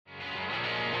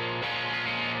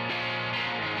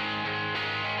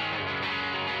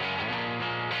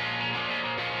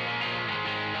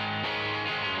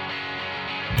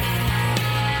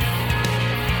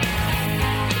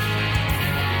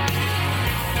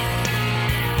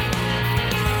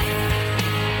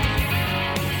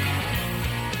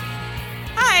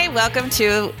welcome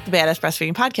to the Badass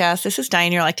Breastfeeding Podcast. This is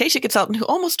Diane, your lactation consultant, who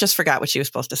almost just forgot what she was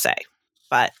supposed to say,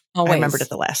 but I remembered at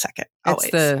the last second.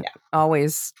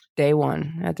 Always day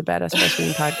one at the Badass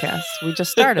Breastfeeding Podcast. We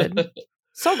just started.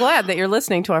 So glad that you're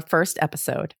listening to our first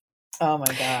episode. Oh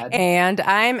my God. And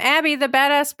I'm Abby, the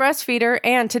Badass Breastfeeder,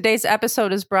 and today's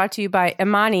episode is brought to you by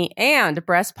Imani and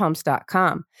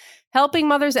breastpumps.com. Helping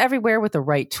mothers everywhere with the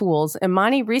right tools,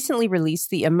 Imani recently released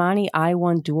the Imani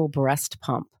i1 Dual Breast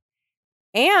Pump.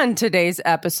 And today's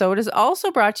episode is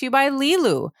also brought to you by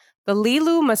Lilu. The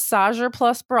Lilu Massager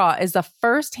Plus bra is the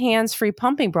first hands-free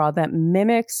pumping bra that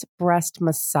mimics breast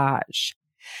massage.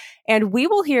 And we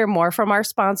will hear more from our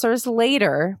sponsors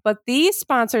later, but these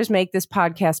sponsors make this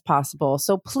podcast possible.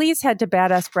 So please head to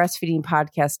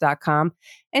badassbreastfeedingpodcast.com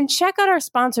and check out our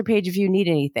sponsor page if you need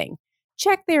anything.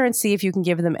 Check there and see if you can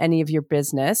give them any of your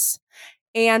business.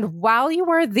 And while you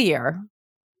are there,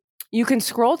 you can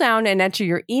scroll down and enter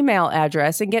your email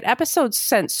address and get episodes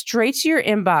sent straight to your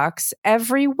inbox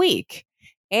every week.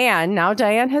 And now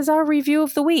Diane has our review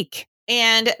of the week.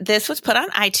 And this was put on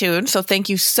iTunes. So thank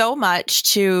you so much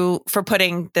for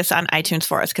putting this on iTunes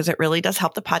for us, because it really does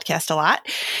help the podcast a lot.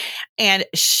 And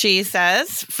she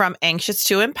says, from anxious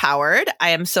to empowered, I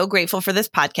am so grateful for this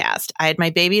podcast. I had my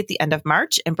baby at the end of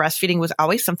March, and breastfeeding was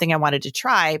always something I wanted to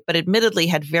try, but admittedly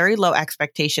had very low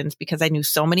expectations because I knew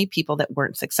so many people that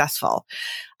weren't successful.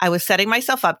 I was setting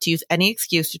myself up to use any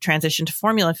excuse to transition to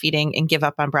formula feeding and give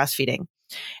up on breastfeeding.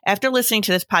 After listening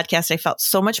to this podcast, I felt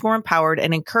so much more empowered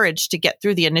and encouraged to get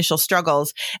through the initial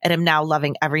struggles, and am now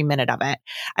loving every minute of it.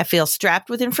 I feel strapped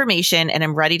with information and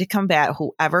am ready to combat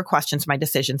whoever questions my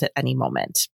decisions at any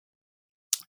moment.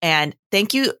 And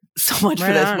thank you so much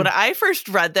for this. When I first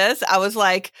read this, I was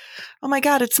like, oh my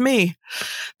God, it's me.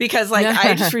 Because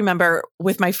I just remember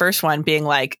with my first one being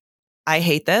like, I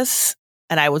hate this.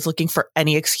 And I was looking for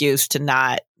any excuse to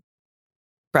not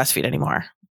breastfeed anymore.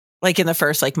 Like in the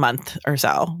first month or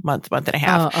so, month and a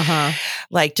half,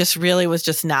 just really was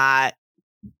just not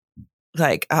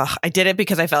I did it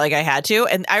because I felt like I had to.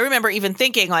 And I remember even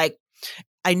thinking I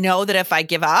know that if I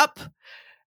give up,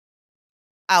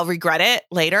 I'll regret it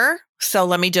later. So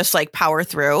let me just power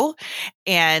through.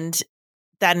 And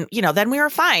then we were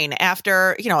fine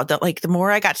after, the more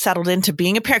I got settled into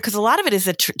being a parent, because a lot of it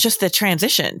is just the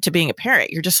transition to being a parent.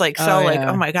 You're just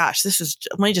oh my gosh,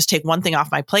 let me just take one thing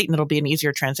off my plate and it'll be an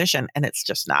easier transition. And it's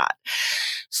just not.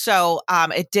 So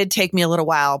it did take me a little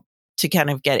while to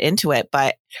kind of get into it,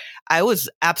 but I was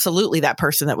absolutely that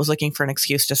person that was looking for an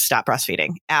excuse to stop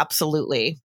breastfeeding.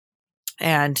 Absolutely.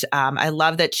 And I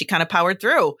love that she kind of powered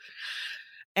through.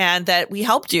 And that we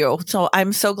helped you. So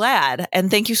I'm so glad.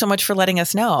 And thank you so much for letting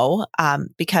us know,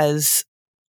 because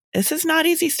this is not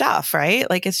easy stuff, right?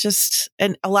 It's just,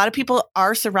 and a lot of people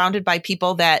are surrounded by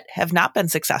people that have not been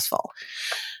successful.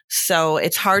 So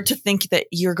it's hard to think that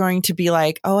you're going to be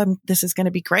this is going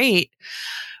to be great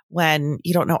when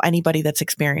you don't know anybody that's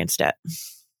experienced it.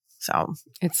 So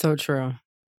it's so true.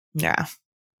 Yeah.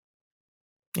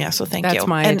 Yeah. So thank you. That's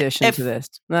my addition to this.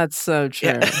 That's so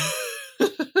true. Yeah.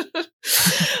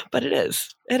 But it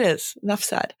is. Enough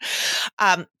said.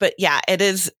 But yeah, it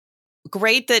is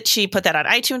great that she put that on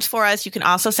iTunes for us. You can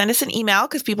also send us an email,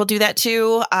 because people do that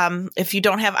too. If you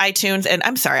don't have iTunes, and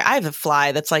I'm sorry, I have a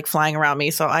fly that's flying around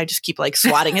me. So I just keep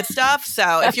swatting at stuff.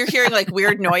 So if you're hearing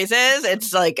weird noises,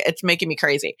 it's making me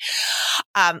crazy.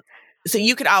 So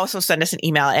you could also send us an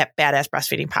email at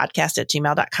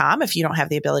badassbreastfeedingpodcast@gmail.com if you don't have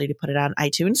the ability to put it on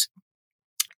iTunes.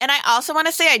 And I also want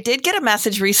to say I did get a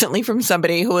message recently from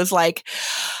somebody who was like,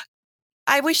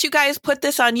 I wish you guys put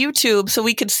this on YouTube so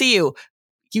we could see you.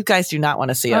 You guys do not want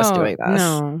to see us doing this.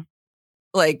 No.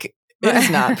 It is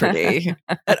not pretty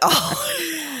at all.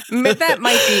 But that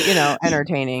might be,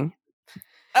 entertaining.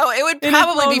 Oh, it would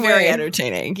probably be very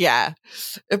entertaining. Yeah,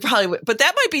 it probably would. But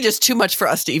that might be just too much for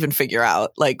us to even figure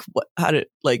out, what to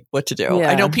do.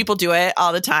 Yeah. I know people do it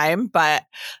all the time, but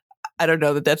I don't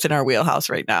know that that's in our wheelhouse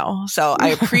right now. So I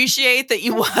appreciate that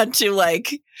you want to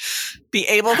be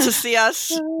able to see us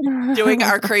doing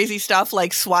our crazy stuff,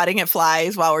 swatting at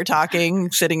flies while we're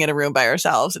talking, sitting in a room by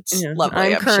ourselves. It's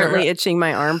lovely. I'm currently itching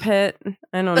my armpit.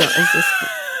 I don't know. Is this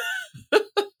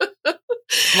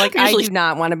I do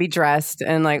not want to be dressed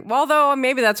and although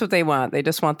maybe that's what they want. They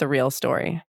just want the real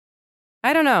story.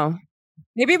 I don't know.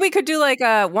 Maybe we could do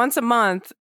once a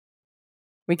month.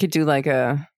 We could do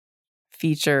a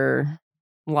feature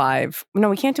live. No,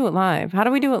 we can't do it live. How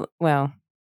do we do it? Well,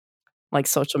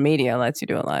 social media lets you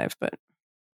do it live, but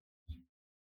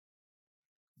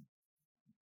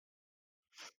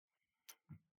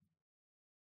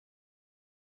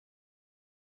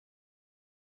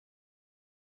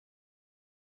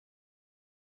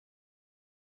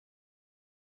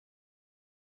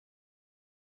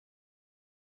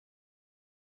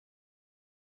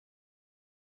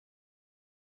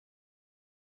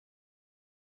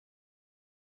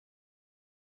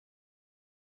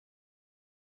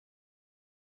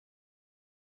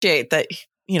that,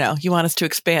 you want us to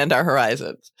expand our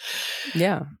horizons.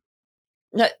 Yeah.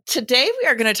 Now, today we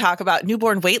are going to talk about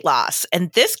newborn weight loss.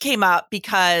 And this came up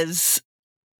because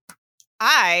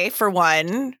I, for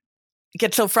one,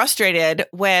 get so frustrated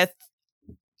with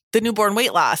the newborn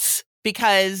weight loss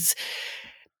because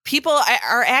people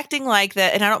are acting like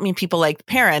that. And I don't mean people like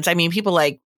parents. I mean, people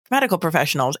like medical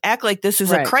professionals act like this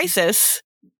is a crisis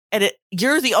and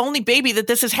you're the only baby that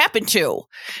this has happened to.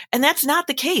 And that's not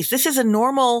the case. This is a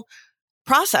normal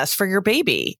process for your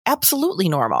baby. Absolutely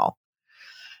normal.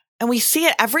 And we see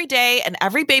it every day and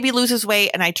every baby loses weight.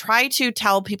 And I try to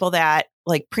tell people that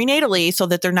like prenatally so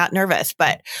that they're not nervous.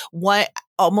 But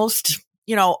almost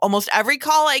every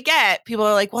call I get, people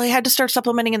are like, well, I had to start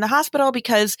supplementing in the hospital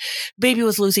because baby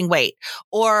was losing weight.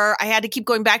 Or I had to keep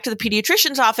going back to the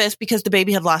pediatrician's office because the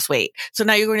baby had lost weight. So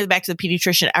now you're going back to the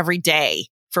pediatrician every day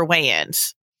for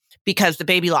weigh-ins because the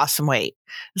baby lost some weight.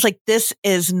 It's like, this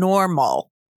is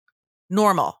normal.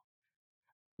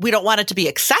 We don't want it to be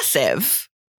excessive.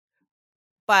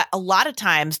 But a lot of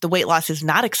times the weight loss is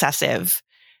not excessive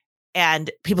and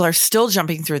people are still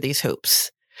jumping through these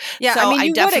hoops. Yeah, so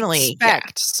you would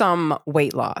expect some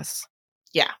weight loss.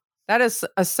 Yeah. That is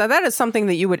something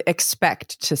that you would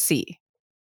expect to see.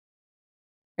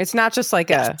 It's not just like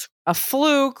a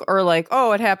fluke or like,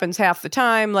 oh, it happens half the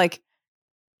time. Like,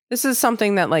 this is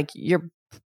something that like you're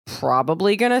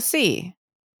probably going to see.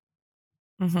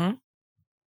 Mm-hmm.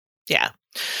 Yeah.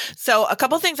 So a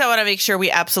couple things I want to make sure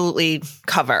we absolutely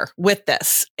cover with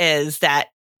this is that,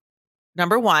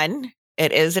 number one,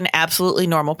 it is an absolutely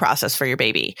normal process for your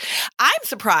baby. I'm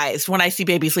surprised when I see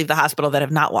babies leave the hospital that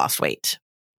have not lost weight.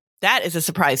 That is a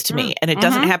surprise to me. And it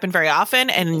doesn't happen very often.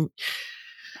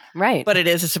 But it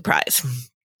is a surprise.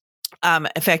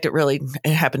 In fact,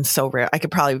 it happens so rare. I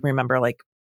could probably remember like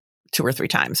 2 or 3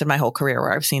 times in my whole career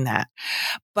where I've seen that.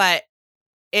 But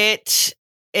it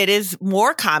is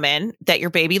more common that your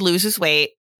baby loses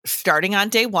weight starting on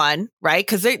day 1, right?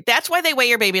 Because that's why they weigh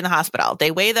your baby in the hospital.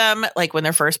 They weigh them like when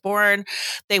they're first born.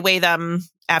 They weigh them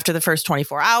after the first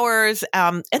 24 hours.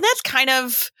 And that's kind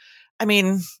of,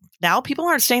 now people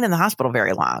aren't staying in the hospital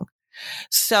very long.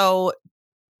 So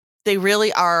they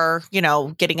really are,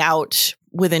 getting out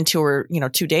within 2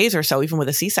 days or so, even with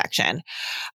a C-section.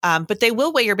 But they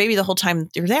will weigh your baby the whole time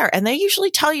you're there. And they usually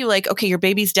tell you like, okay, your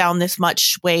baby's down this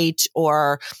much weight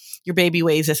or your baby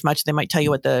weighs this much. They might tell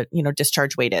you what the,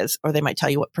 discharge weight is, or they might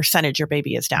tell you what percentage your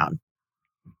baby is down.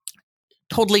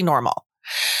 Totally normal.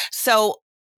 So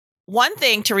one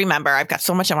thing to remember, I've got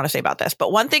so much I want to say about this,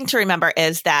 but one thing to remember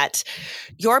is that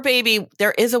your baby,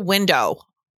 there is a window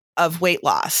of weight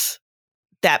loss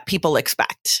that people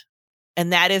expect.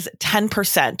 And that is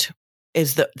 10%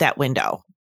 is that window.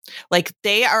 Like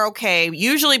they are okay.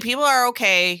 Usually people are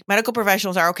okay. Medical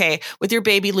professionals are okay with your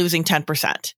baby losing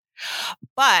 10%,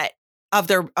 but of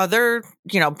their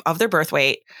birth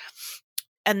weight.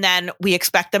 And then we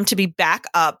expect them to be back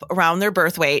up around their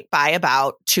birth weight by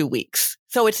about 2 weeks.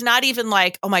 So it's not even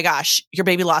like, oh my gosh, your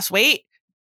baby lost weight.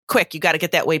 Quick, you got to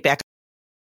get that weight back.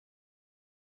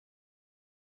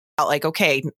 Like,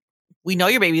 okay, we know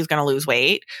your baby's going to lose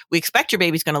weight. We expect your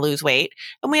baby's going to lose weight.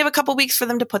 And we have a couple weeks for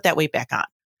them to put that weight back on.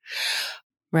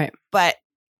 Right. But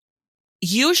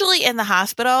usually in the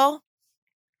hospital,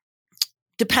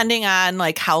 depending on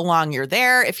like how long you're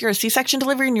there, if you're a C-section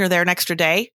delivery and you're there an extra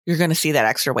day, you're going to see that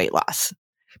extra weight loss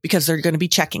because they're going to be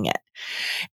checking it.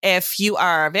 If you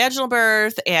are a vaginal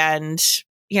birth and,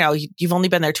 you've only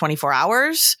been there 24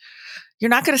 hours, you're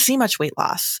not going to see much weight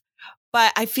loss.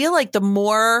 But I feel like the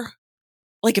more,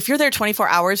 like if you're there 24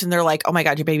 hours and they're like, oh my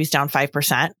God, your baby's down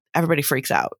 5%, everybody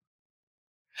freaks out.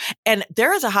 And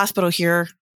there is a hospital here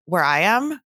where I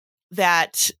am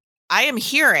that I am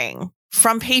hearing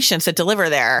from patients that deliver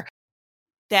there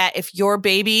that if your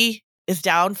baby is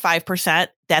down 5%,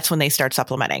 that's when they start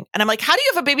supplementing. And I'm like, how do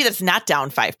you have a baby that's not down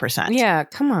 5%? Yeah,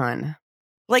 come on.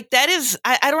 Like that is,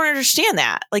 I don't understand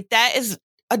that. Like that is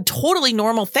a totally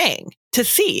normal thing to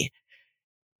see.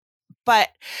 But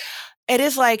it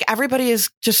is like everybody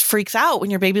just freaks out when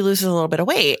your baby loses a little bit of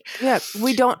weight. Yeah,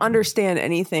 we don't understand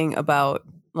anything about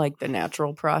like the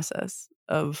natural process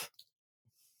of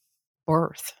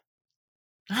birth.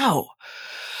 No.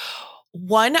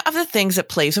 One of the things that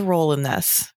plays a role in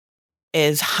this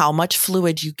is how much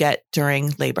fluid you get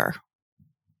during labor.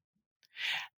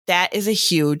 That is a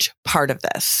huge part of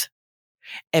this.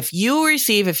 If you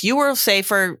were, say,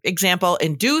 for example,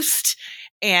 induced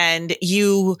and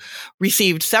you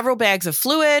received several bags of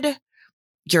fluid,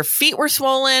 your feet were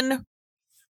swollen,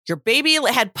 your baby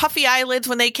had puffy eyelids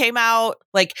when they came out,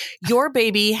 like your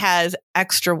baby has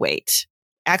extra weight,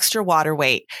 extra water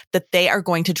weight that they are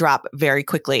going to drop very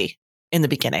quickly in the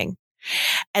beginning.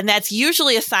 And that's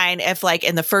usually a sign if like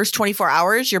in the first 24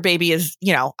 hours, your baby is,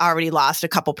 already lost a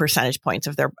couple percentage points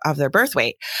of their birth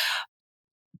weight.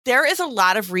 There is a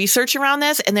lot of research around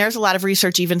this. And there's a lot of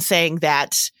research even saying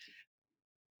that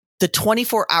the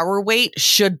 24-hour weight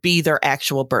should be their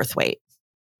actual birth weight.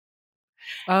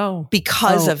 Oh,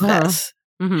 because of this.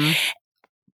 Mm-hmm.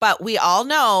 But we all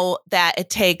know that it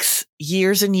takes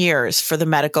years and years for the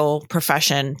medical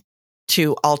profession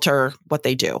to alter what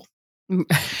they do.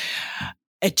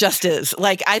 It just is.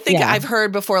 Like, I think I've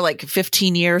heard before, like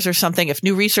 15 years or something. If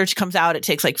new research comes out, it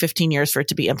takes like 15 years for it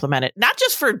to be implemented. Not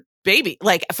just for baby,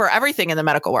 like for everything in the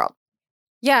medical world.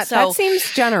 Yeah, so, that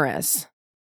seems generous.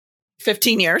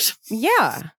 15 years?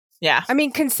 Yeah. Yeah. I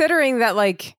mean, considering that,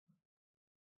 like,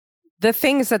 the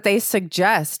things that they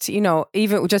suggest,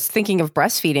 even just thinking of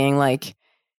breastfeeding, like,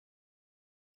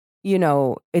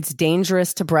 it's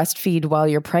dangerous to breastfeed while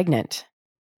you're pregnant.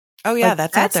 Oh, yeah,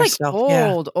 like, that's like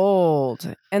still.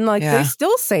 old. And like they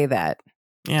still say that.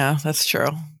 Yeah, that's true.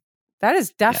 That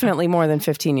is definitely more than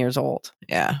 15 years old.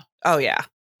 Yeah. Oh, yeah.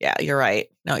 Yeah, you're right.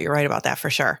 No, you're right about that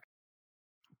for sure.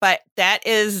 But that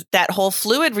whole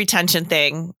fluid retention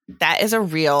thing, that is a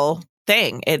real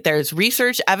thing. There's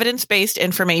research, evidence-based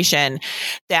information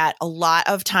that a lot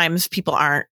of times people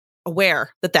aren't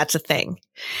aware that that's a thing.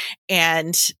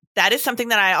 And that is something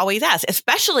that I always ask,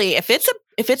 especially if it's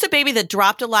a baby that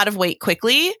dropped a lot of weight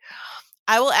quickly.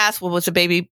 I will ask, well, did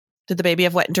the baby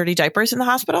have wet and dirty diapers in the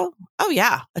hospital? Oh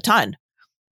yeah, a ton.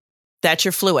 That's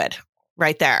your fluid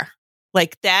right there.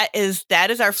 Like that is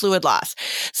our fluid loss.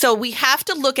 So we have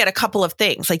to look at a couple of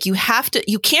things. Like you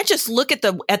can't just look at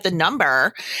the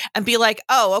number and be like,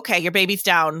 oh, okay, your baby's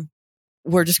down.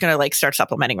 We're just going to like start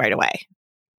supplementing right away.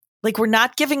 Like we're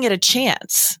not giving it a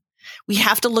chance. We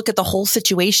have to look at the whole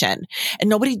situation.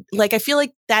 And I feel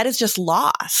like that is just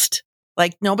lost.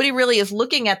 Like nobody really is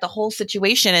looking at the whole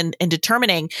situation and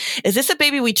determining, is this a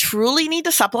baby we truly need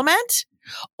to supplement?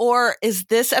 Or is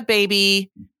this a baby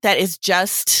that is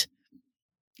just,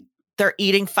 they're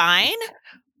eating fine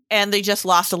and they just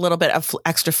lost a little bit of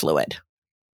extra fluid?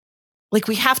 Like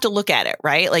we have to look at it,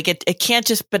 right? Like it can't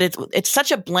just, but it's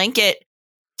such a blanket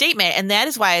statement. And that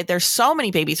is why there's so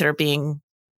many babies that are being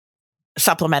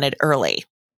supplemented early.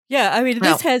 Yeah. I mean,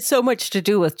 this has so much to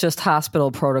do with just hospital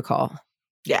protocol.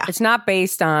 Yeah. It's not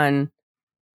based on,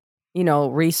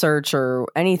 research or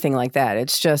anything like that.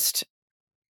 It's just,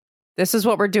 this is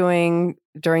what we're doing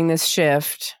during this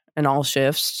shift and all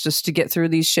shifts just to get through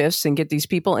these shifts and get these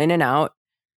people in and out.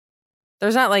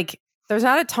 There's not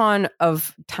a ton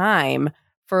of time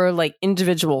for like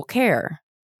individual care.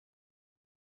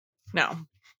 No.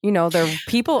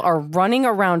 People are running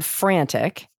around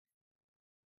frantic.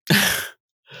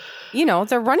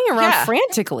 They're running around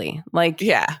frantically. Like,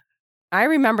 yeah. I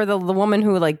remember the woman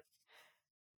who, like,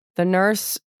 the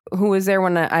nurse who was there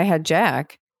when I had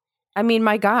Jack. I mean,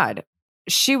 my God,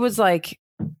 she was so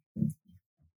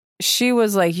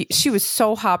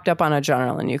hopped up on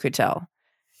adrenaline, you could tell.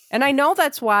 And I know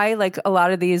that's why, like, a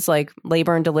lot of these, like,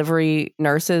 labor and delivery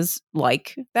nurses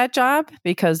like that job,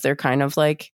 because they're kind of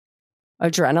like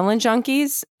adrenaline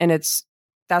junkies. And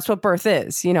that's what birth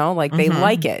is, like they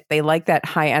like it. They like that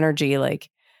high energy, like,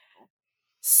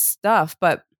 stuff,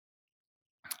 but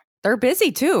they're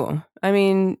busy too. I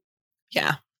mean,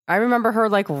 yeah. I remember her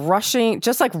like rushing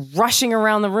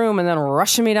around the room and then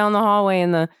rushing me down the hallway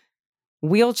in the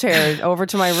wheelchair over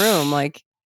to my room. Like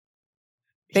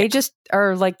they just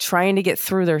are like trying to get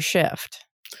through their shift.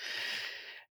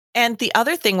 And the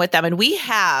other thing with them, and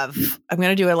I'm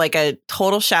going to do a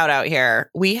total shout out here.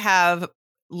 We have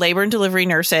labor and delivery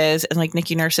nurses and like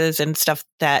NICU nurses and stuff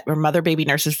or mother baby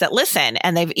nurses that listen,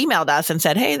 and they've emailed us and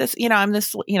said, hey, this, I'm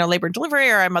this, labor and delivery,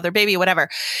 or I'm mother baby, whatever,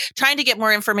 trying to get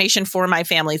more information for my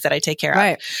families that I take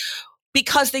care of.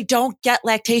 Because they don't get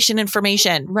lactation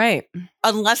information. Right.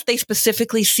 Unless they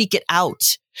specifically seek it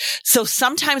out. So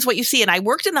sometimes what you see, and I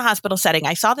worked in the hospital setting,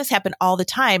 I saw this happen all the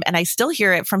time, and I still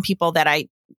hear it from people that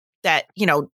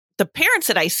the parents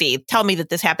that I see tell me that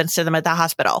this happens to them at the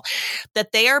hospital,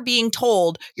 that they are being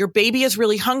told your baby is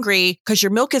really hungry because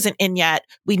your milk isn't in yet.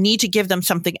 We need to give them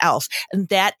something else. And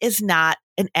that is not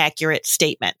an accurate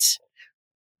statement.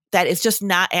 That is just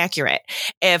not accurate.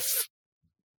 If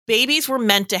babies were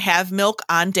meant to have milk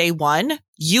on day one,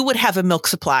 you would have a milk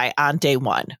supply on day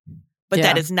one. But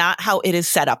that is not how it is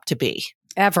set up to be.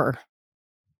 Ever.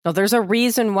 No, there's a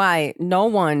reason why no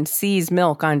one sees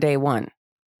milk on day one.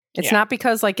 It's not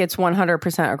because like it's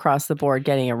 100% across the board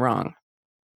getting it wrong.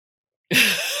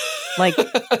 Like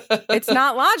it's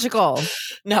not logical.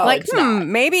 No, like it's not.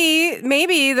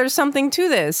 maybe there's something to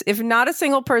this. If not a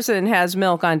single person has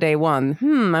milk on day one,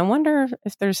 I wonder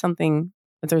if there's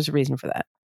a reason for that.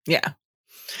 Yeah.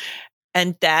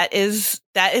 And that is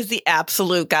the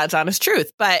absolute God's honest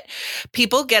truth. But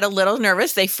people get a little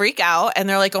nervous. They freak out and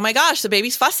they're like, oh my gosh, the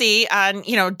baby's fussy on,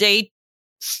 day,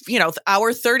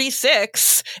 hour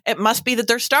 36. It must be that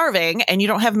they're starving and you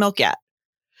don't have milk yet.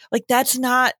 Like, that's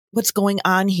not what's going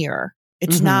on here.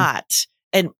 It's not.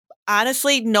 And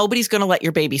honestly, nobody's going to let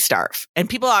your baby starve. And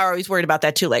people are always worried about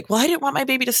that too. Like, well, I didn't want my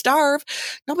baby to starve.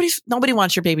 Nobody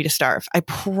wants your baby to starve. I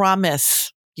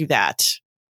promise you that.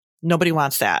 Nobody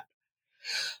wants that.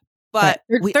 But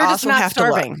we they're also just not have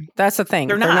starving. to look. That's the thing.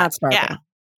 They're not starving. Yeah,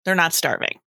 they're not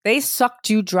starving. They sucked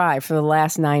you dry for the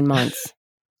last 9 months.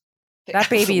 That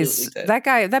baby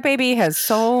that baby has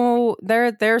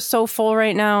they're so full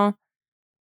right now.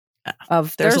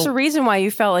 There's a reason why you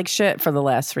felt like shit for the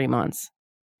last 3 months.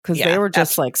 Because they were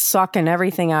just like sucking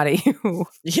everything out of you.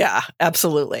 Yeah,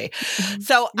 absolutely.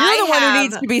 So you're the one who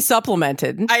needs to be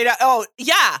supplemented. I know. Oh,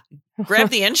 yeah.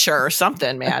 Grab the Ensure or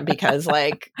something, man, because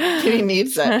he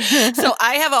needs it. So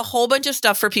I have a whole bunch of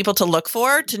stuff for people to look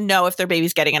for to know if their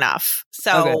baby's getting enough.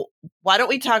 So why don't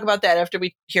we talk about that after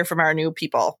we hear from our new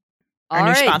people, our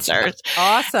new sponsors?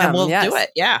 Awesome. And we'll do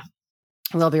it. Yeah.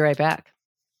 We'll be right back.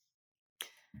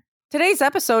 Today's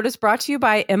episode is brought to you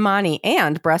by Imani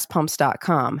and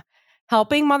breastpumps.com.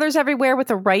 Helping mothers everywhere with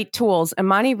the right tools,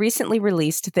 Imani recently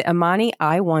released the Imani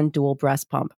i1 dual breast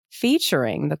pump,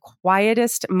 featuring the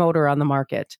quietest motor on the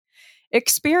market.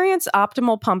 Experience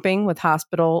optimal pumping with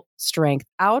hospital strength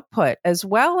output, as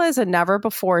well as a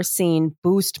never-before-seen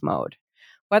boost mode.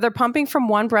 Whether pumping from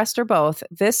one breast or both,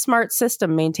 this smart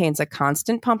system maintains a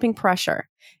constant pumping pressure.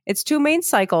 Its 2 main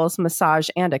cycles, massage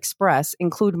and express,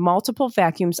 include multiple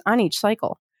vacuums on each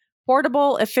cycle.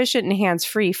 Portable, efficient, and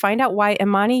hands-free. Find out why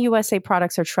Imani USA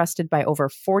products are trusted by over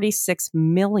 46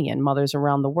 million mothers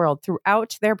around the world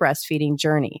throughout their breastfeeding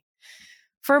journey.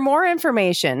 For more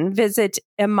information, visit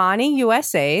Imani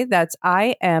USA, that's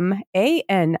IMANI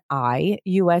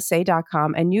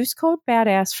USA.com, and use code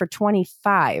BADASS for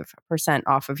 25%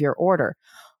 off of your order.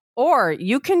 Or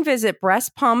you can visit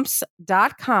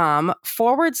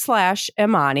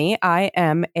breastpumps.com/Imani,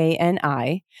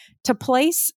 IMANI, to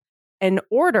place an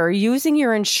order using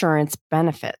your insurance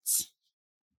benefits.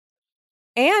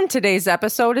 And today's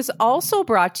episode is also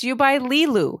brought to you by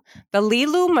Lilu. The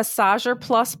Lilu Massager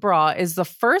Plus bra is the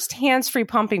first hands-free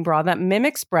pumping bra that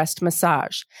mimics breast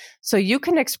massage, so you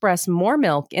can express more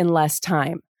milk in less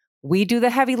time. We do the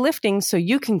heavy lifting so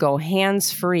you can go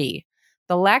hands-free.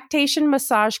 The lactation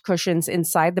massage cushions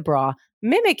inside the bra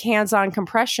mimic hands-on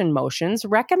compression motions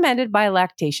recommended by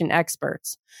lactation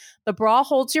experts. The bra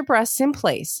holds your breasts in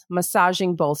place,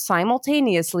 massaging both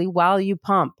simultaneously while you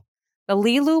pump. The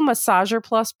Lilu Massager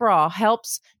Plus bra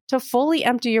helps to fully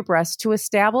empty your breasts to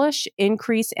establish,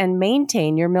 increase, and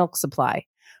maintain your milk supply.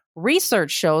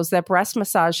 Research shows that breast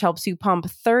massage helps you pump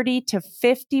 30 to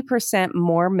 50%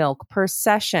 more milk per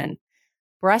session.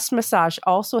 Breast massage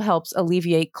also helps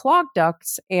alleviate clogged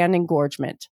ducts and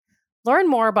engorgement. Learn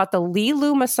more about the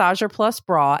Lilu Massager Plus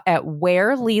bra at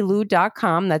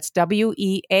wearlilu.com. That's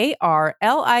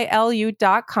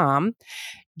WEARLILU.com.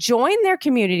 Join their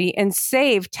community and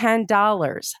save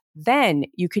 $10. Then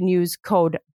you can use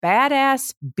code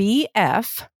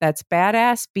BADASSBF, that's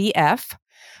BADASSBF,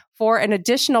 for an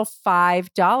additional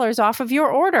 $5 off of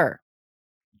your order.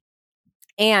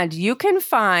 And you can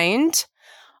find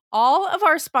all of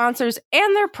our sponsors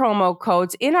and their promo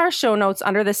codes in our show notes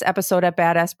under this episode at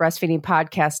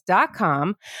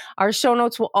badassbreastfeedingpodcast.com. Our show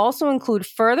notes will also include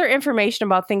further information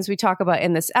about things we talk about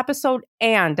in this episode.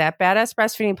 And at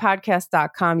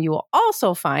badassbreastfeedingpodcast.com, you will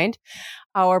also find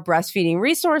our breastfeeding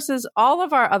resources, all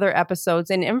of our other episodes,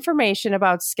 and information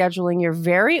about scheduling your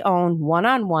very own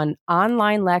one-on-one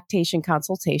online lactation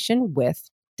consultation with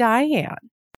Diane.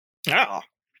 Oh.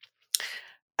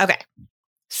 Okay.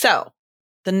 So,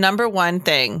 the number one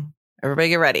thing, everybody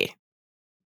get ready.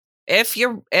 If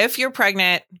you're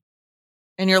pregnant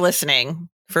and you're listening,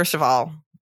 first of all,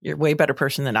 you're a way better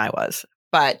person than I was.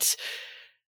 But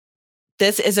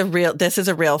this is a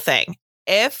real thing.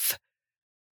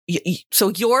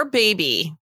 So your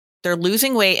baby, they're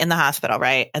losing weight in the hospital,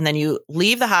 right? And then you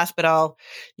leave the hospital,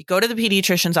 you go to the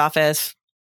pediatrician's office,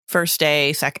 first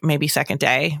day, maybe second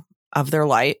day of their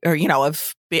life, or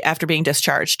after being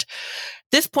discharged.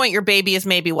 This point, your baby is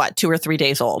maybe 2 or 3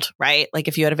 days old, right? Like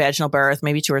if you had a vaginal birth,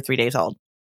 maybe 2 or 3 days old,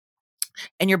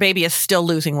 and your baby is still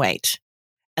losing weight.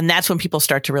 And that's when people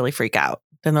start to really freak out.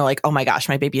 Then they're like, oh my gosh,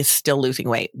 my baby is still losing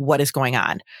weight. What is going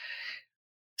on?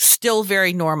 Still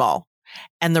very normal.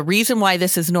 And the reason why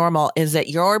this is normal is that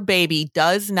your baby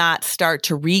does not start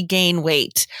to regain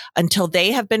weight until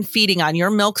they have been feeding on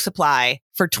your milk supply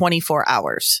for 24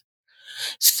 hours.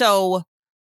 So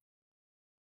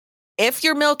If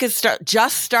your milk is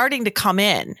just starting to come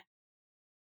in,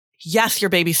 yes, your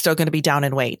baby's still going to be down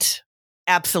in weight.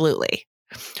 Absolutely.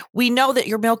 We know that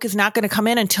your milk is not going to come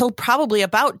in until probably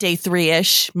about day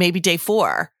 3-ish, maybe day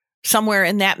 4, somewhere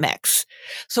in that mix.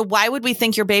 So why would we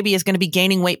think your baby is going to be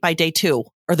gaining weight by day 2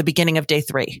 or the beginning of day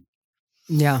 3?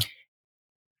 Yeah.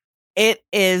 It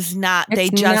is not.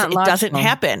 It doesn't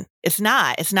happen. It's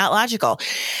not logical.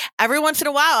 Every once in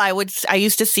a while, I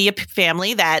used to see a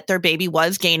family that their baby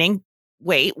was gaining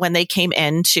weight when they came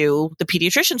into the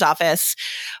pediatrician's office.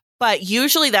 But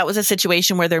usually that was a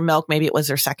situation where their milk, maybe it was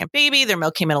their second baby, their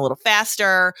milk came in a little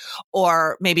faster,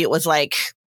 or maybe it was like,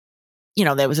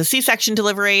 there was a C-section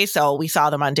delivery. So we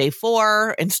saw them on day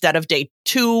 4 instead of day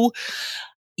 2.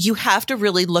 You have to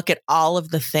really look at all of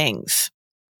the things.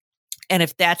 And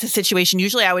if that's a situation,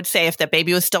 usually I would say if that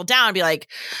baby was still down, I'd be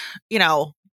like,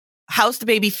 how's the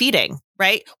baby feeding,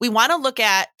 right? We want to look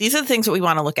at, these are the things that we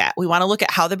want to look at. We want to look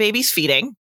at how the baby's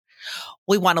feeding.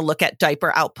 We want to look at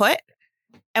diaper output.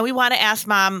 And we want to ask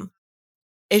mom,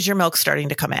 is your milk starting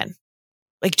to come in?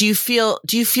 Like, do you feel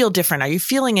different? Are you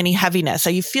feeling any heaviness?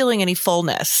 Are you feeling any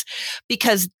fullness?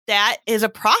 Because that is a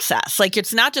process. Like,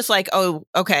 it's not just like, oh,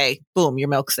 okay, boom, your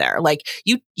milk's there. Like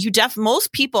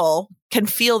most people can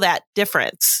feel that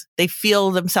difference. They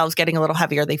feel themselves getting a little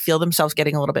heavier. They feel themselves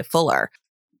getting a little bit fuller.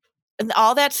 And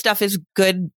all that stuff is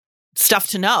good stuff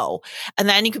to know. And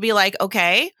then you could be like,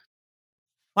 okay,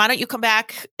 why don't you come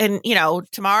back and,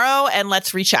 tomorrow and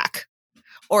let's recheck,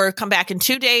 or come back in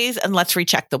 2 days and let's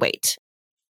recheck the weight.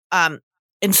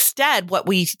 Instead, what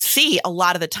we see a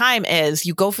lot of the time is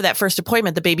you go for that first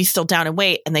appointment, the baby's still down in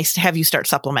weight, and they have you start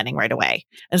supplementing right away.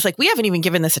 And it's like, we haven't even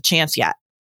given this a chance yet.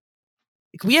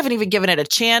 We haven't even given it a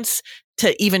chance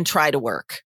to even try to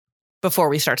work before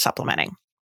we start supplementing.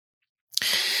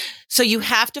 So you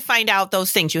have to find out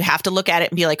those things. You have to look at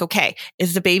it and be like, okay,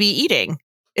 is the baby eating?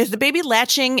 Is the baby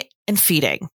latching and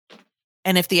feeding?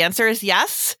 And if the answer is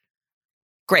yes,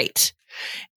 great.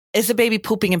 Is the baby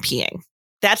pooping and peeing?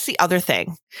 That's the other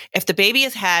thing. If the baby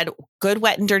has had good,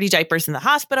 wet, and dirty diapers in the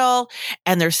hospital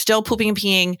and they're still pooping and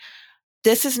peeing,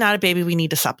 this is not a baby we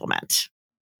need to supplement.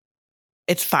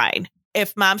 It's fine.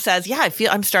 If mom says, yeah,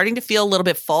 I'm starting to feel a little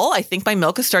bit full, I think my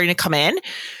milk is starting to come in,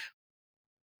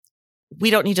 we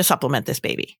don't need to supplement this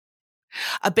baby.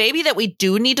 A baby that we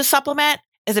do need to supplement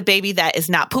is a baby that is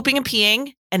not pooping and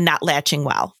peeing and not latching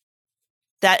well.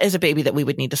 That is a baby that we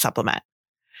would need to supplement.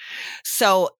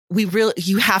 So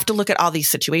you have to look at all these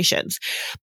situations.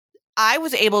 I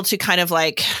was able to kind of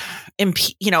like,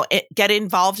 get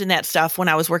involved in that stuff when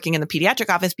I was working in the pediatric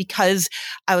office because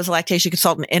I was a lactation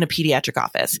consultant in a pediatric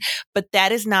office. But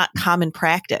that is not common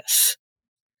practice,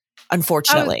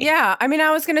 unfortunately.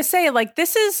 I was going to say, like,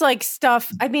 this is like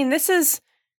stuff. I mean, this is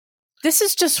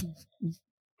just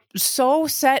so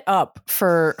set up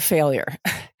for failure.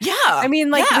 Yeah. We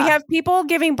have people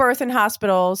giving birth in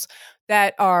hospitals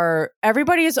that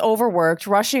everybody is overworked,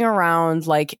 rushing around.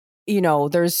 Like,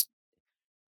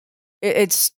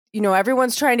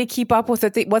 everyone's trying to keep up with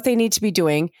what they need to be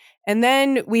doing. And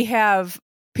then we have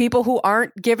people who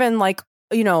aren't given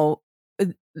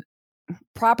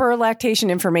proper lactation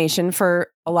information for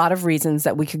a lot of reasons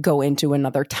that we could go into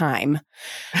another time.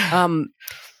 And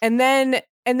then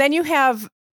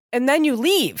you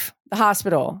leave the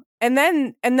hospital, and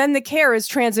then the care is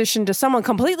transitioned to someone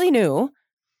completely new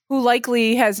who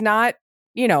likely has not,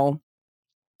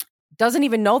 doesn't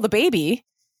even know the baby.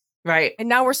 Right. And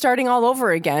now we're starting all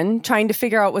over again, trying to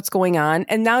figure out what's going on.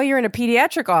 And now you're in a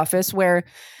pediatric office where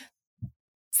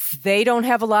they don't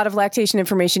have a lot of lactation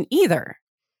information either.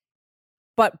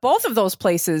 But both of those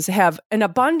places have an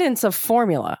abundance of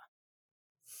formula.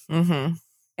 Mm-hmm.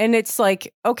 And it's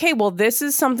like, okay, well, this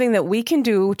is something that we can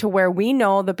do to where we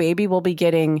know the baby will be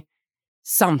getting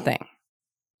something.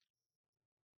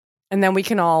 And then we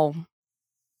can all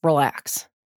relax.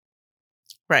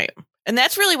 Right. And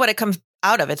that's really what it comes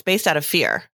out of. It's based out of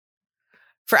fear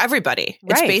for everybody.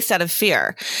 It's based out of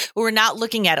fear. We're not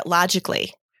looking at it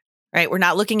logically, right? We're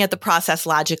not looking at the process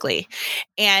logically.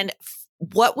 And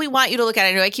what we want you to look at,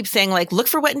 I know I keep saying, like, look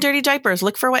for wet and dirty diapers,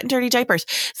 look for wet and dirty diapers.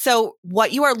 So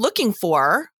what you are looking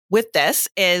for with this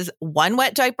is one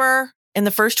wet diaper in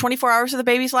the first 24 hours of the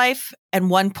baby's life and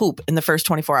one poop in the first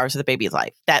 24 hours of the baby's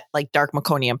life, that like dark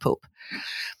meconium poop.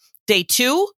 Day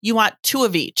 2, you want 2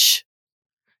 of each.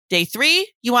 Day 3,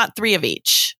 you want 3 of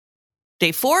each.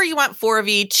 Day 4, you want 4 of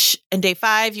each. And day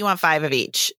 5, you want 5 of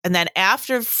each. And then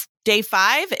after day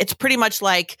 5, it's pretty much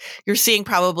like you're seeing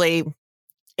probably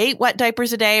 8 wet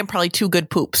diapers a day and probably 2 good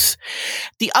poops.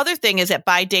 The other thing is that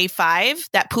by day 5,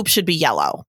 that poop should be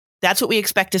yellow. That's what we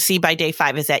expect to see by day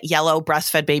 5, is that yellow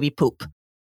breastfed baby poop.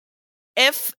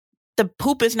 If the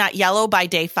poop is not yellow by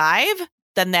day 5,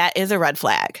 then that is a red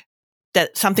flag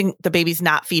that the baby's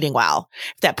not feeding well.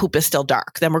 If that poop is still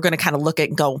dark, then we're going to kind of look at it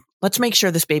and go, let's make sure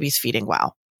this baby's feeding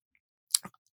well.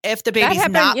 If the baby's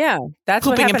not that's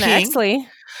what happened to Exley.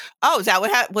 Oh, is that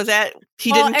what was that?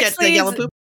 He didn't get the yellow poop?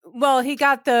 Well, he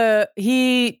got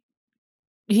it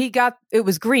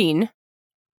was green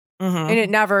and it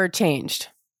never changed.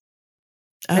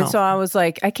 Oh. And so I was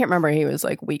like, I can't remember. He was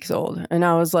like weeks old. And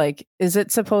I was like, is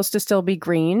it supposed to still be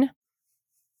green?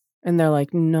 And they're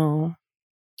like, no.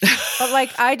 But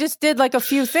like, I just did like a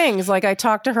few things. Like I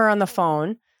talked to her on the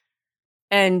phone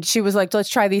and she was like, let's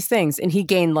try these things. And he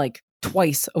gained like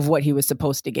twice of what he was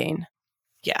supposed to gain.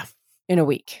 Yeah. In a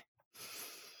week.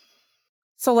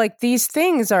 So like these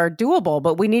things are doable,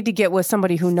 but we need to get with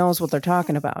somebody who knows what they're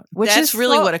talking about. That's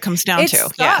really what it comes down to.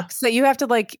 It sucks that you have to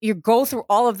like, you go through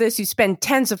all of this, you spend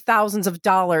tens of thousands of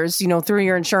dollars, through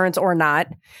your insurance or not.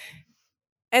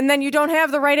 And then you don't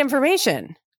have the right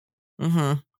information.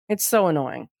 Mm-hmm. It's so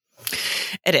annoying.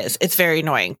 It is. It's very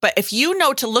annoying. But if you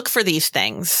know to look for these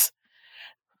things,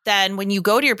 then when you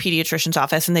go to your pediatrician's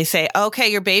office and they say,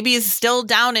 okay, your baby is still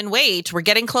down in weight, we're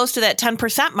getting close to that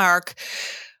 10% mark,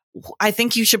 I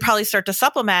think you should probably start to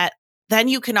supplement. Then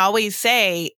you can always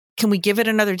say, can we give it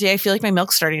another day? I feel like my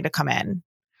milk's starting to come in.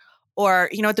 Or,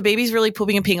 the baby's really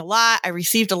pooping and peeing a lot. I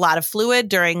received a lot of fluid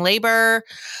during labor.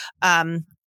 They're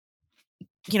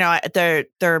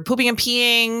pooping and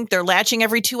peeing. They're latching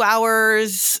every 2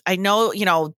 hours. I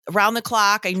know, around the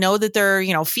clock. I know that they're,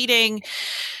 feeding.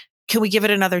 Can we give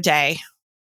it another day?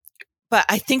 But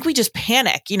I think we just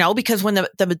panic, because when the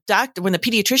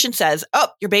pediatrician says, oh,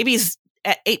 your baby's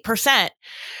at 8%,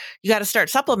 you got to start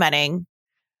supplementing.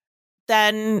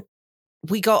 Then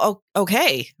we go, oh,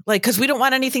 okay. Like, cause we don't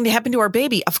want anything to happen to our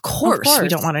baby. Of course we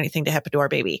don't want anything to happen to our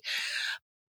baby,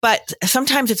 but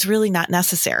sometimes it's really not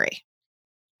necessary.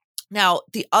 Now,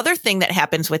 the other thing that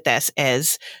happens with this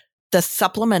is the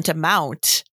supplement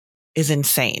amount is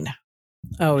insane.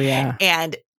 Oh yeah.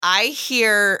 And I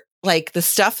hear like the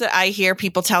stuff that I hear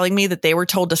people telling me that they were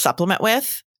told to supplement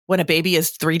with when a baby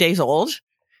is 3 days old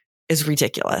is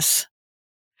ridiculous.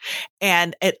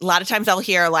 And a lot of times I'll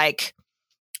hear like,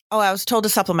 oh, I was told to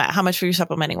supplement. How much were you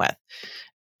supplementing with?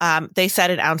 They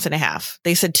said 1.5 ounces.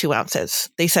 They said 2 ounces.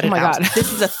 They said an ounce. God.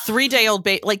 This is a 3-day-old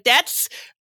baby. Like that's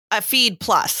a feed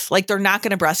plus. Like they're not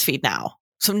going to breastfeed now.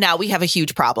 So now we have a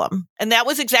huge problem. And that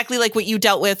was exactly like what you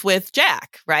dealt with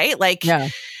Jack, right? Like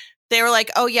they were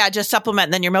like, oh yeah, just supplement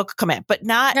and then your milk will come in. But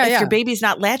not if your baby's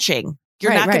not latching.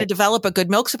 You're not going to develop a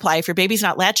good milk supply if your baby's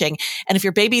not latching. And if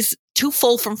your baby's too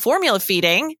full from formula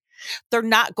feeding, they're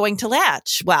not going to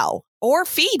latch well or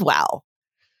feed well.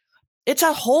 It's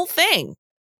a whole thing.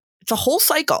 It's a whole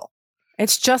cycle.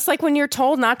 It's just like when you're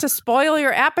told not to spoil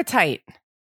your appetite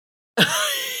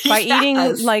by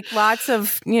eating like lots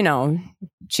of,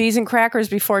 cheese and crackers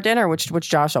before dinner, which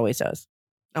Josh always does.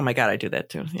 Oh my God, I do that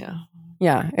too. Yeah.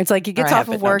 Yeah. It's like he gets off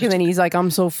of work and then he's like,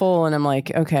 I'm so full. And I'm like,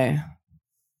 okay.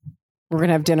 We're going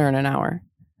to have dinner in an hour.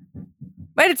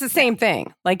 But it's the same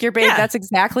thing. Like your baby, that's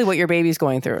exactly what your baby's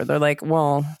going through. They're like,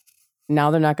 well,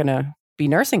 now they're not going to be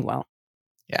nursing well.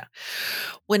 Yeah.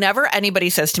 Whenever anybody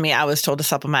says to me, I was told to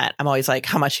supplement, I'm always like,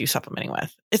 how much are you supplementing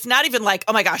with? It's not even like,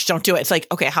 oh my gosh, don't do it. It's like,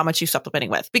 okay, how much are you supplementing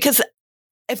with? Because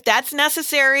if that's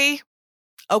necessary,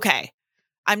 okay.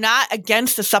 I'm not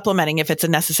against the supplementing if it's a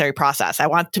necessary process. I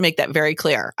want to make that very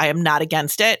clear. I am not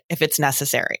against it if it's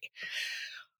necessary.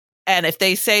 And if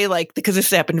they say like, because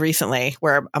this happened recently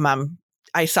where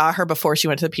I saw her before she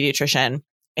went to the pediatrician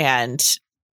and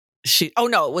it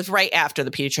was right after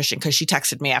the pediatrician because she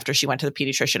texted me after she went to the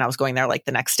pediatrician. I was going there like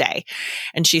the next day.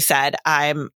 And she said,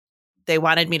 they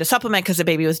wanted me to supplement because the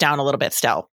baby was down a little bit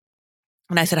still.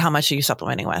 And I said, how much are you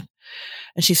supplementing with?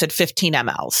 And she said 15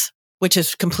 mLs, which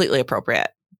is completely appropriate.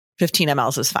 15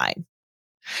 mLs is fine.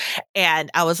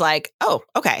 And I was like, oh,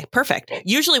 okay, perfect.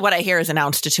 Usually what I hear is 1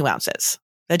 ounce to 2 ounces.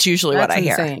 That's usually what I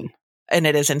hear. And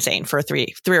it is insane for a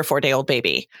 3 or 4 day old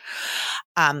baby.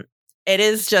 It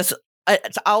is just,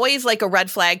 it's always like a red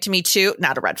flag to me too.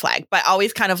 Not a red flag, but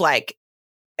always kind of like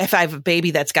if I have a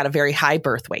baby that's got a very high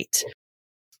birth weight,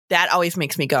 that always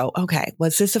makes me go, okay,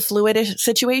 was this a fluid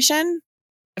situation?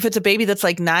 If it's a baby that's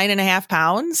like 9.5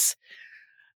 pounds,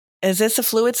 is this a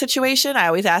fluid situation? I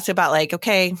always ask about like,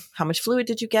 okay, how much fluid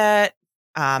did you get?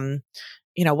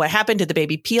 What happened? Did the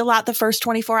baby pee a lot the first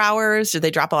 24 hours? Did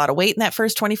they drop a lot of weight in that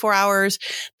first 24 hours?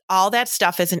 All that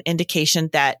stuff is an indication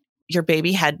that your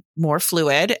baby had more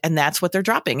fluid and that's what they're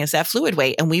dropping is that fluid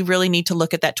weight. And we really need to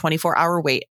look at that 24-hour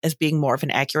weight as being more of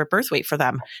an accurate birth weight for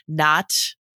them, not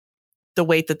the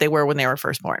weight that they were when they were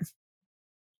first born.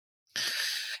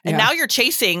 And now you're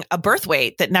chasing a birth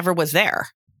weight that never was there.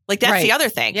 Like that's the other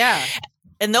thing. Yeah.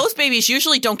 And those babies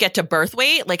usually don't get to birth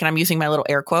weight. Like, and I'm using my little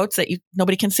air quotes that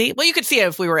nobody can see. Well, you could see it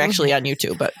if we were actually on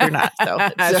YouTube, but we're not.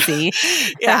 So see.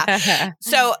 Yeah.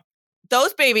 So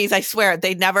those babies, I swear,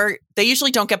 they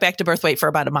usually don't get back to birth weight for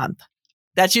about a month.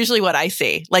 That's usually what I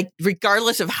see. Like,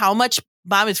 regardless of how much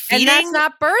mom is feeding. And that's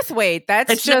not birth weight.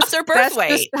 That's not their birth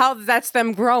weight. That's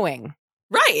them growing.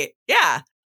 Right. Yeah.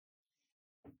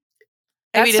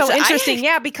 That's so interesting.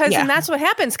 Because and that's what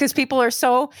happens because people are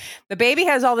the baby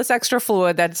has all this extra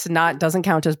fluid doesn't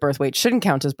count as birth weight, shouldn't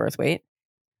count as birth weight.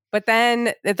 But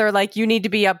then they're like, you need to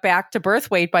be up back to birth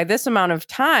weight by this amount of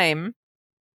time.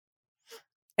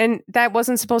 And that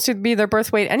wasn't supposed to be their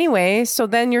birth weight anyway. So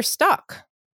then you're stuck.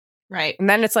 Right. And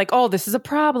then it's like, oh, this is a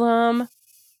problem.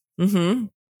 Mm-hmm.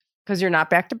 Because you're not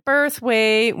back to birth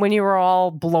weight when you were all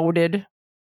bloated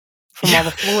from all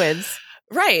the fluids.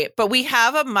 Right. But we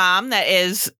have a mom that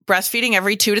is breastfeeding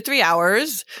every 2 to 3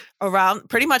 hours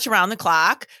pretty much around the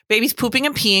clock. Baby's pooping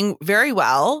and peeing very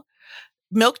well.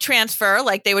 Milk transfer,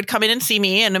 like they would come in and see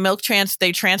me and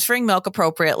they transferring milk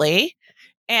appropriately.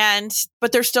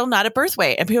 But they're still not at birth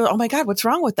weight. And people are, oh my God, what's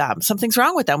wrong with them? Something's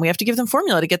wrong with them. We have to give them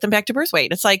formula to get them back to birth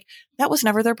weight. It's like, that was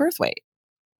never their birth weight.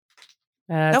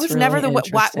 That was really never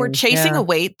what we're chasing a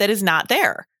weight that is not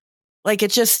there. Like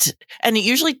it just, and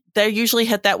they usually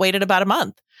hit that weight at about a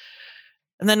month.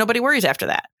 And then nobody worries after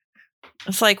that.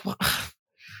 It's like,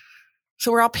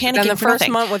 so we're all panicking. And the first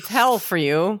month was hell for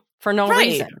you for no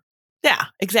reason. Yeah,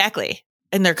 exactly.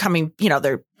 And they're coming,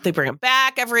 they bring them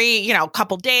back every,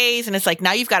 couple days. And it's like,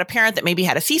 now you've got a parent that maybe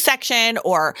had a C-section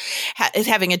or is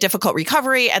having a difficult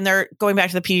recovery. And they're going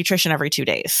back to the pediatrician every 2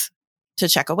 days to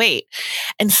check a weight.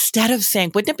 Instead of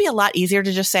saying, wouldn't it be a lot easier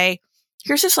to just say,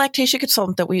 here's this lactation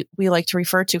consultant that we like to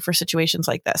refer to for situations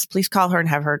like this. Please call her and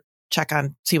have her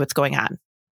see what's going on.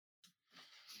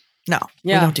 No,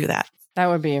 we don't do that. That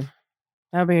would be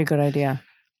a good idea.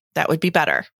 That would be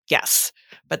better. Yes.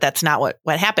 But that's not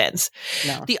what happens.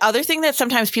 No. The other thing that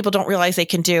sometimes people don't realize they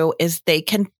can do is they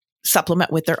can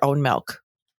supplement with their own milk.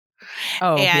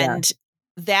 Oh, and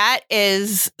that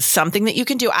is something that you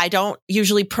can do. I don't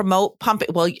usually promote pumping.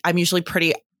 Well, I'm usually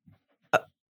pretty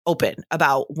open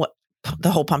about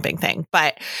the whole pumping thing,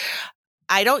 but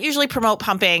I don't usually promote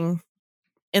pumping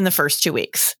in the first 2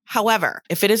 weeks. However,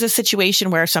 if it is a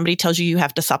situation where somebody tells you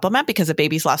have to supplement because a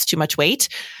baby's lost too much weight,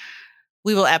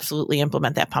 we will absolutely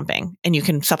implement that pumping and you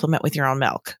can supplement with your own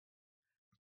milk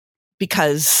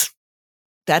because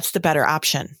that's the better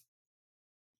option.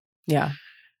 Yeah.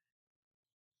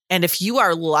 And if you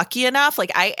are lucky enough,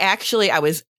 like I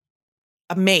was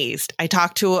amazed. I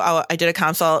did a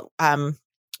consult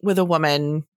with a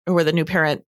woman or with a new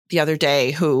parent the other day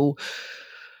who,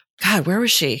 God, where was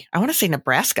she? I want to say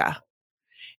Nebraska.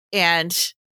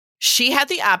 And she had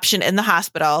the option in the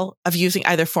hospital of using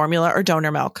either formula or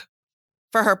donor milk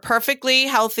for her perfectly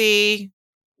healthy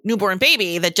newborn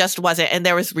baby that just wasn't. And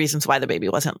there was reasons why the baby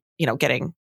wasn't,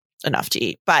 getting enough to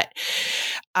eat. But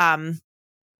I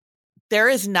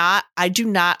do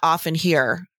not often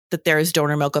hear that there is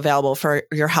donor milk available for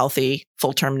your healthy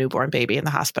full-term newborn baby in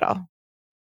the hospital.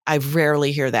 I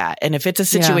rarely hear that. And if it's a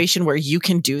situation where you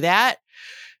can do that,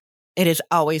 it is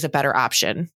always a better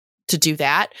option to do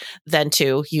that than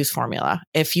to use formula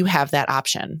if you have that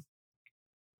option.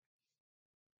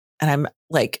 And I'm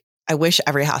like, I wish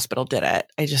every hospital did it.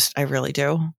 I really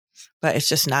do. But it's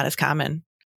just not as common.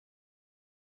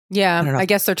 Yeah. I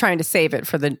guess they're trying to save it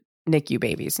for the NICU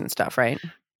babies and stuff, right?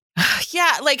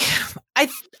 Yeah, like I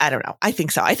don't know. I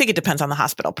think so. I think it depends on the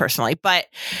hospital personally, but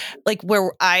like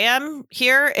where I am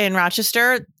here in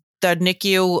Rochester, the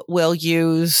NICU will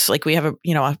use, like we have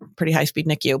a pretty high speed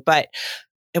NICU, but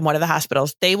in one of the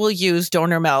hospitals, they will use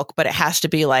donor milk, but it has to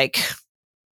be like,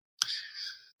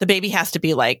 the baby has to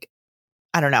be like,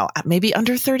 I don't know, maybe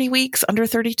under 30 weeks, under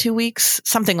 32 weeks,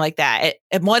 something like that.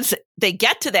 And once they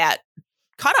get to that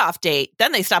cutoff date,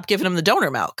 then they stop giving them the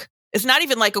donor milk. It's not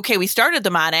even like, okay, we started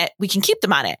them on it, we can keep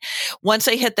them on it. Once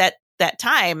they hit that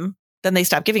time, then they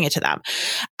stop giving it to them.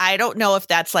 I don't know if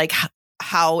that's like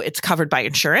how it's covered by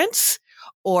insurance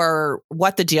or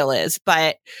what the deal is,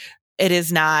 but it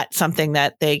is not something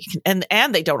that they can,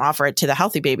 and they don't offer it to the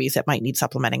healthy babies that might need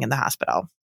supplementing in the hospital.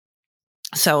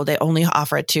 So they only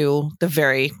offer it to the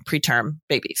very preterm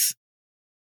babies.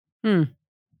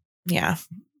 Yeah.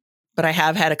 But I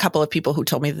have had a couple of people who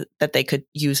told me that they could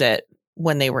use it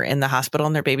when they were in the hospital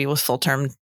and their baby was full-term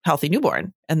healthy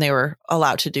newborn and they were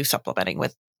allowed to do supplementing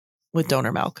with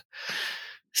donor milk.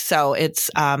 So it's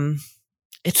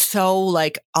so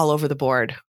like all over the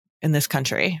board in this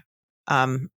country.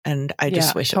 And I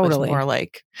just wish it was more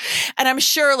like, and I'm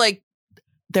sure like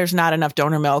there's not enough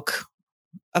donor milk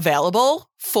available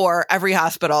for every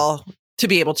hospital to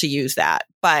be able to use that.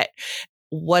 But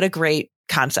what a great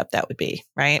concept that would be,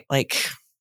 right? Like,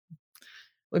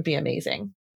 would be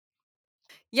amazing.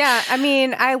 Yeah. I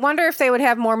mean, I wonder if they would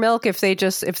have more milk if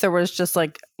there was just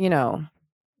like,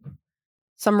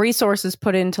 some resources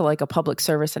put into like a public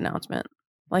service announcement.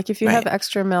 Like if you have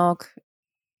extra milk,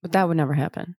 but that would never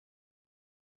happen.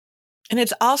 And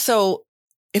it's also,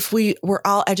 if we were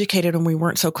all educated and we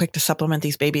weren't so quick to supplement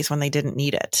these babies when they didn't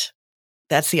need it.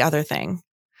 That's the other thing.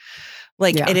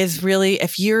 Like it is really,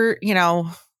 if you're,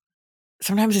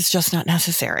 sometimes it's just not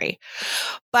necessary,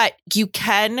 but you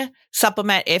can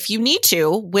supplement if you need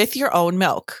to with your own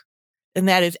milk. And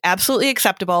that is absolutely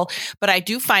acceptable. But I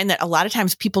do find that a lot of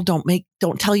times people don't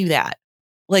tell you that.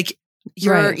 Like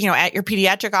you're, at your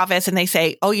pediatric office and they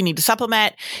say, oh, you need to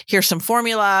supplement. Here's some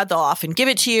formula. They'll often give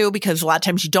it to you because a lot of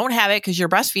times you don't have it because you're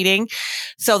breastfeeding.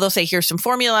 So they'll say, here's some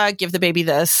formula, give the baby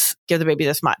this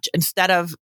much, instead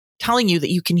of telling you that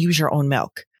you can use your own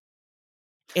milk.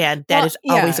 And that is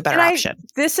always a better option.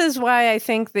 This is why I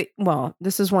think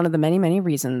this is one of the many, many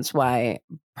reasons why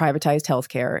privatized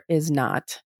healthcare is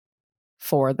not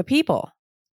for the people.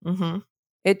 Mm-hmm.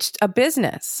 It's a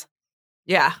business.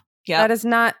 Yeah. Yeah. That is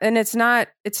not, and it's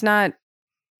not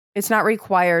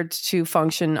required to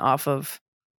function off of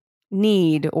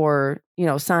need or,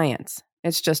 science.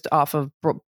 It's just off of,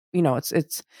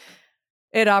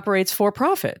 it operates for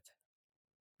profit.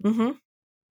 Mm-hmm.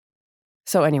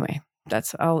 So anyway,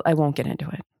 I won't get into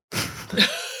it.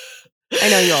 I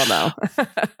know you all know.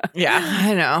 Yeah,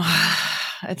 I know.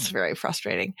 It's very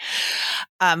frustrating.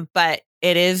 But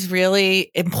it is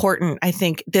really important. I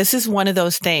think this is one of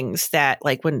those things that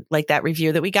when that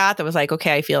review that we got that was like,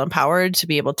 okay, I feel empowered to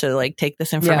be able to take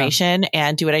this information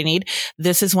and do what I need.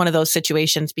 This is one of those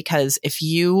situations because if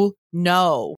you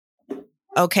know,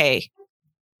 okay,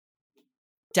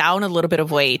 down a little bit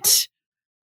of weight,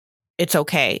 it's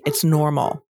okay. It's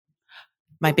normal.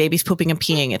 My baby's pooping and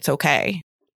peeing. It's okay.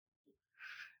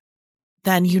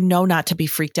 Then not to be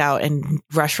freaked out and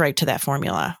rush right to that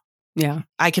formula. Yeah.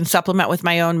 I can supplement with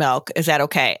my own milk. Is that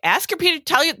okay?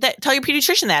 Tell your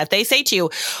pediatrician that. If they say to you,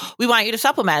 we want you to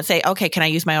supplement, say, okay, can I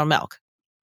use my own milk?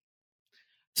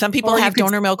 Some people have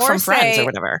donor milk from friends or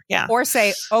whatever. Yeah. Or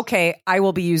say, okay, I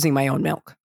will be using my own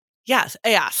milk. Yes,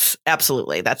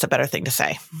 absolutely. That's a better thing to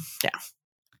say. Yeah.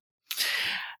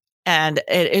 And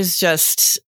it is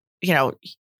just,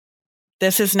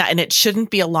 this is not, and it shouldn't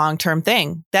be a long-term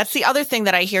thing. That's the other thing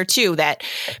that I hear too, that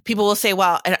people will say,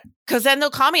 well, because then they'll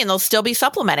call me and they'll still be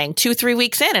supplementing 2-3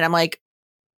 weeks in. And I'm like,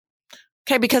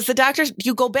 okay, because the doctors,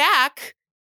 you go back,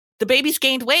 the baby's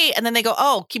gained weight, and then they go,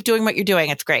 oh, keep doing what you're doing.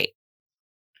 It's great.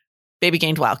 Baby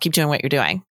gained well. Keep doing what you're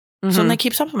doing. Mm-hmm. So then they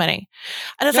keep supplementing.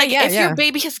 And it's if your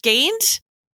baby has gained,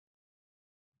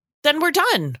 then we're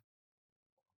done.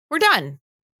 We're done.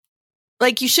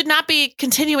 You should not be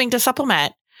continuing to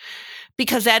supplement,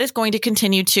 because that is going to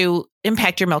continue to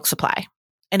impact your milk supply.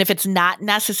 And if it's not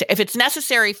necessary, if it's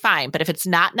necessary, fine. But if it's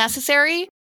not necessary,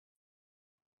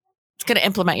 it's going to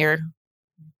implement your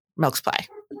milk supply.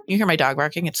 You hear my dog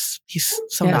barking? He's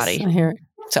so naughty. I hear it.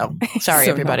 So sorry,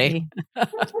 so everybody.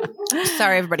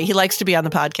 Sorry, everybody. He likes to be on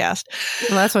the podcast.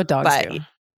 Well, that's what dogs do.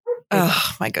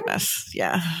 Oh my goodness.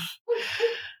 Yeah.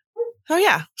 Oh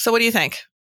yeah. So what do you think?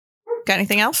 Got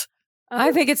anything else?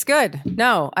 I think it's good.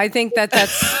 No, I think that's,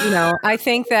 I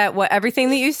think that everything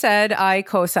that you said, I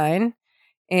co-sign.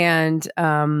 And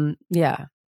yeah.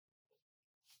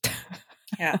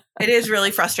 Yeah, it is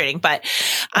really frustrating. But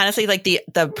honestly,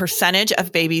 the percentage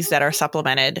of babies that are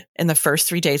supplemented in the first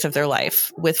 3 days of their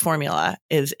life with formula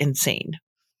is insane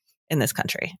in this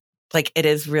country. It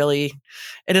is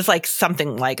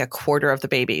something like a quarter of the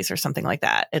babies or something like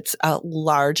that. It's a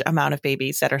large amount of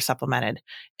babies that are supplemented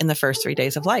in the first 3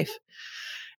 days of life.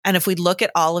 And if we look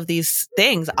at all of these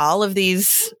things, are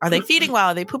they feeding well?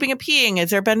 Are they pooping and peeing?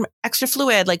 Has there been extra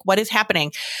fluid? What is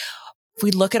happening? If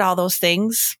we look at all those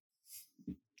things,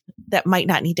 that might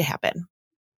not need to happen.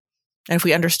 And if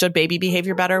we understood baby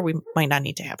behavior better, we might not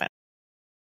need to have it.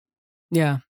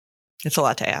 Yeah. It's a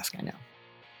lot to ask, I know.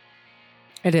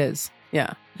 It is.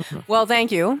 Yeah. Mm-hmm. Well,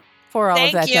 thank you for all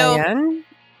of that, Diane.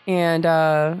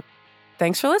 And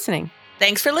thanks for listening.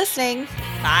 Thanks for listening.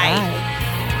 Bye.